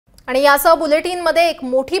आणि यासह बुलेटिनमध्ये एक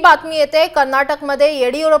मोठी बातमी येते। कर्नाटकमध्ये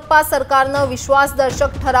येडियुरप्पा सरकारने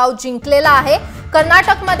विश्वासदर्शक ठराव जिंकलेला आहे।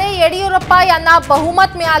 कर्नाटकमध्ये येडियुरप्पा यांना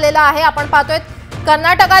बहुमत मिळालेलं आहे। आपण पाहतोय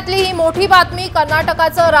कर्नाटकातली ही मोठी बातमी।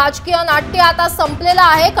 कर्नाटकाचं राजकीय नाट्य आता संपलेलं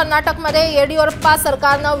आहे। कर्नाटकमध्ये येडियुरप्पा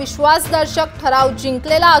सरकारने विश्वासदर्शक ठराव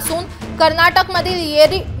जिंकलेला असून कर्नाटकमधील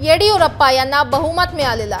येडियुरप्पा यांना बहुमत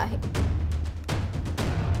मिळालेलं आहे।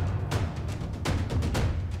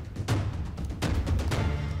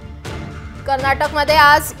 कर्नाटकमध्ये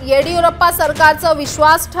आज येडियुरप्पा सरकारचा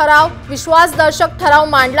विश्वासदर्शक ठराव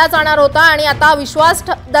मांडला जाणार होता आणि आता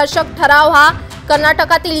विश्वासदर्शक ठराव हा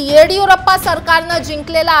कर्नाटकातील येडियुरप्पा सरकारने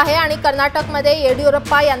जिंकलेला आहे आणि कर्नाटकमध्ये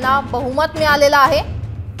येडियुरप्पा यांना बहुमत मिळालेलं आहे।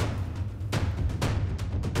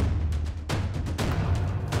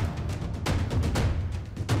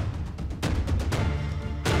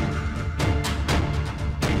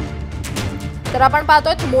 तर आपण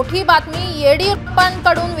पाहतोय मोठी बातमी।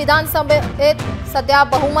 येडियुरप्पांकडून विधानसभेत सध्या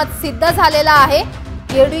बहुमत सिद्ध झालेला आहे।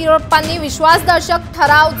 येडियुरप्पांनी विश्वासदर्शक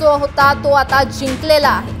ठराव जो होता तो आता जिंकलेला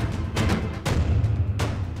आहे।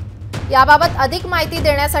 याबाबत अधिक माहिती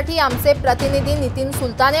देण्यासाठी आमचे प्रतिनिधी नितीन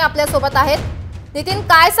सुलताने आपल्या सोबत आहेत। नितीन,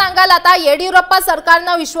 काय सांगाल आता? येडियुरप्पा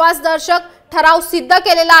सरकारने विश्वासदर्शक ठराव सिद्ध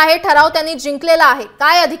केलेला आहे, ठराव त्यांनी जिंकलेला आहे,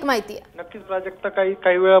 काय अधिक माहिती आहे? नक्कीच प्राजक्ता,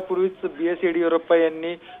 काही वेळापूर्वीच बीएस येडियुरप्पा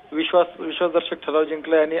यांनी विश्वासदर्शक ठराव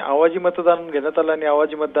जिंकले आणि आवाजी मतदान घेण्यात आलं आणि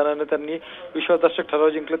आवाजी मतदानाने त्यांनी विश्वासदर्शक ठराव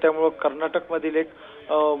जिंकले। त्यामुळे कर्नाटकमधील एक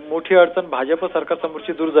मोठी अडचण भाजप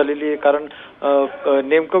सरकारसमोरची दूर झालेली आहे। कारण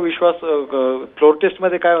नेमकं विश्वास फ्लोर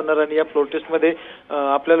टेस्टमध्ये काय होणार आणि या फ्लोर टेस्टमध्ये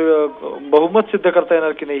आपल्याला बहुमत सिद्ध करता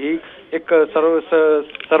येणार की नाही, ही एक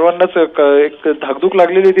सर्वांनाच एक धाकधूक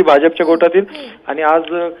लागलेली होती भाजपच्या गोटातील। आणि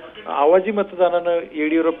आज आवाजी मतदानानं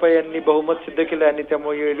येडियुरप्पा यांनी बहुमत सिद्ध केले आणि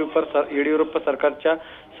त्यामुळे येडियुरप्पा सरकारच्या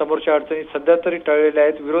समोरच्या अडचणी सध्या तरी टळलेल्या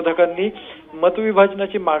आहेत। विरोधकांनी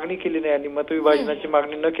मतविभाजनाची मागणी केली नाही आणि मतविभाजनाची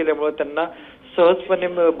मागणी न केल्यामुळे त्यांना सहजपणे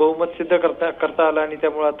बहुमत सिद्ध करता आलं आणि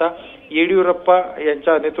त्यामुळे आता येडियुरप्पा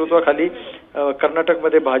यांच्या नेतृत्वाखाली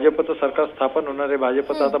कर्नाटकमध्ये भाजपचं सरकार स्थापन होणार आहे।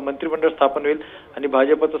 भाजपचं आता मंत्रिमंडळ स्थापन होईल आणि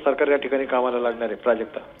भाजपचं सरकार या ठिकाणी कामाला लागणार आहे।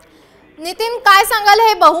 प्राजक्ता, नितीन, काय सांगाल?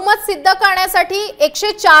 हे बहुमत सिद्ध करण्यासाठी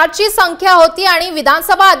 104 ची संख्या होती आणि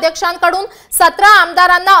विधानसभा अध्यक्षांकडून 17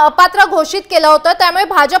 आमदारांना अपात्र घोषित केलं होतं, त्यामुळे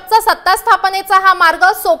भाजपचा सत्ता स्थापनेचा हा मार्ग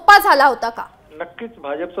सोपा झाला होता का? नक्कीच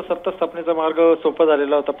भाजपचा सत्ता स्थापनेचा मार्ग सोपा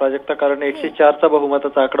झालेला होता प्राजक्ता, कारण 104 चा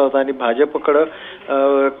बहुमताचा आकडा होता आणि भाजपकडे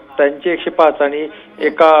त्यांचे 105 आणि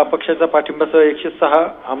एका अपक्षाचा पाठिंबासह 106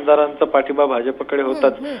 आमदारांचा पाठिंबा भाजपकडे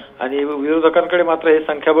होताच आणि विरोधकांकडे मात्र हे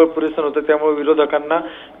संख्याबळ पुरेसं नव्हतं। त्यामुळे विरोधकांना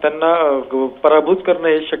त्यांना पराभूत करणं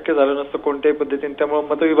हे शक्य झालं नसतं कोणत्याही पद्धतीने। त्यामुळे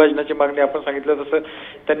मतविभाजनाची मागणी आपण सांगितलं तसं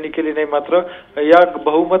त्यांनी केली नाही। मात्र या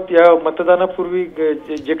मतदानापूर्वी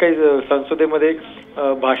जे काही संसदेमध्ये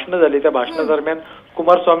भाषणं झाली त्या भाषणादरम्यान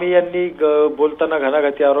कुमारस्वामी यांनी बोलताना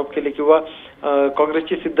घणाघाती आरोप केले किंवा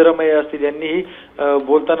काँग्रेसची सिद्धरामय्या असतील यांनीही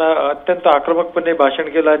बोलताना अत्यंत आक्रमकपणे भाषण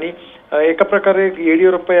केलं आणि एका प्रकारे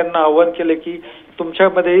येडियुरप्पा यांना आवाहन केले की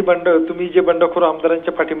तुमच्यामध्येही तुम्ही जे बंडखोर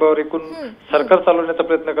आमदारांच्या पाठिंबावर एकूण सरकार चालवण्याचा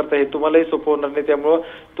प्रयत्न करता हे तुम्हालाही सोपं होणार नाही, त्यामुळं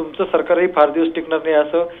तुमचं सरकारही फार दिवस टिकणार नाही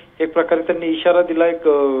असं एक प्रकारे त्यांनी इशारा दिला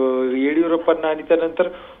येडियुरप्पांना। आणि त्यानंतर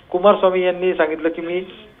कुमारस्वामी यांनी सांगितलं की मी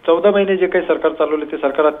 14 महिने जे काही सरकार चालवलं ते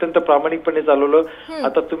सरकार अत्यंत प्रामाणिकपणे चालवलं।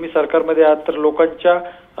 आता तुम्ही सरकारमध्ये आहात तर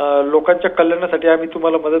लोकांच्या कल्याणासाठी आम्ही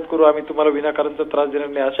तुम्हाला मदत करू, आम्ही तुम्हाला विनाकारणचा त्रास देणार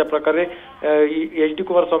नाही, अशा प्रकारे एच.डी.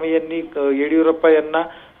 कुमारस्वामी यांनी येडियुरप्पा यांना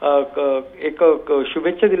एक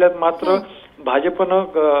शुभेच्छा दिल्यात। मात्र भाजपनं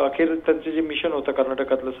अखेर त्यांचे जे मिशन होतं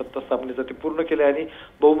कर्नाटकातलं सत्ता स्थापनेचं ते पूर्ण केले आणि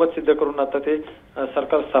बहुमत सिद्ध करून आता ते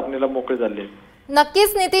सरकार स्थापनेला मोकळे झाले।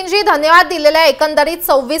 नक्कीच नितीनजी, धन्यवाद दिलेल्या एकंदरीत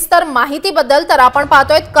सविस्तर माहितीबद्दल। तर आपण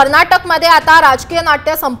पाहतोय कर्नाटकमध्ये आता राजकीय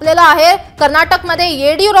नाट्य संपलेलं आहे। कर्नाटकमध्ये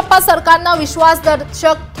येडियुरप्पा सरकारने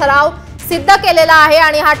विश्वासदर्शक ठराव सिद्ध केलेला आहे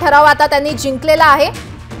आणि हा ठराव आता त्यांनी जिंकलेला आहे।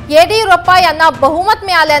 येडियुरप्पा यांना बहुमत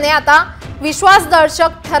मिळाल्याने आता विश्वासदर्शक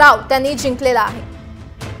ठराव त्यांनी जिंकलेला आहे।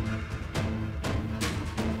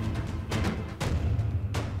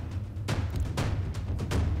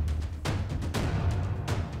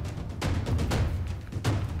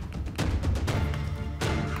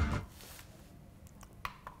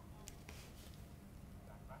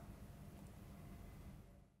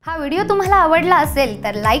 हा व्हिडिओ तुम्हाला आवडला असेल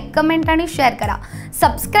तर लाईक, कमेंट आणि शेअर करा।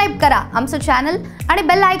 सबस्क्राइब करा आमचं चॅनल आणि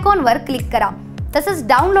बेल आयकॉनवर क्लिक करा। तसंच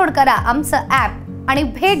डाउनलोड करा आमचं ॲप आणि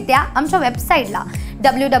भेट द्या आमच्या वेबसाईटला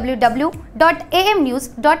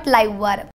www.amnews.live वर।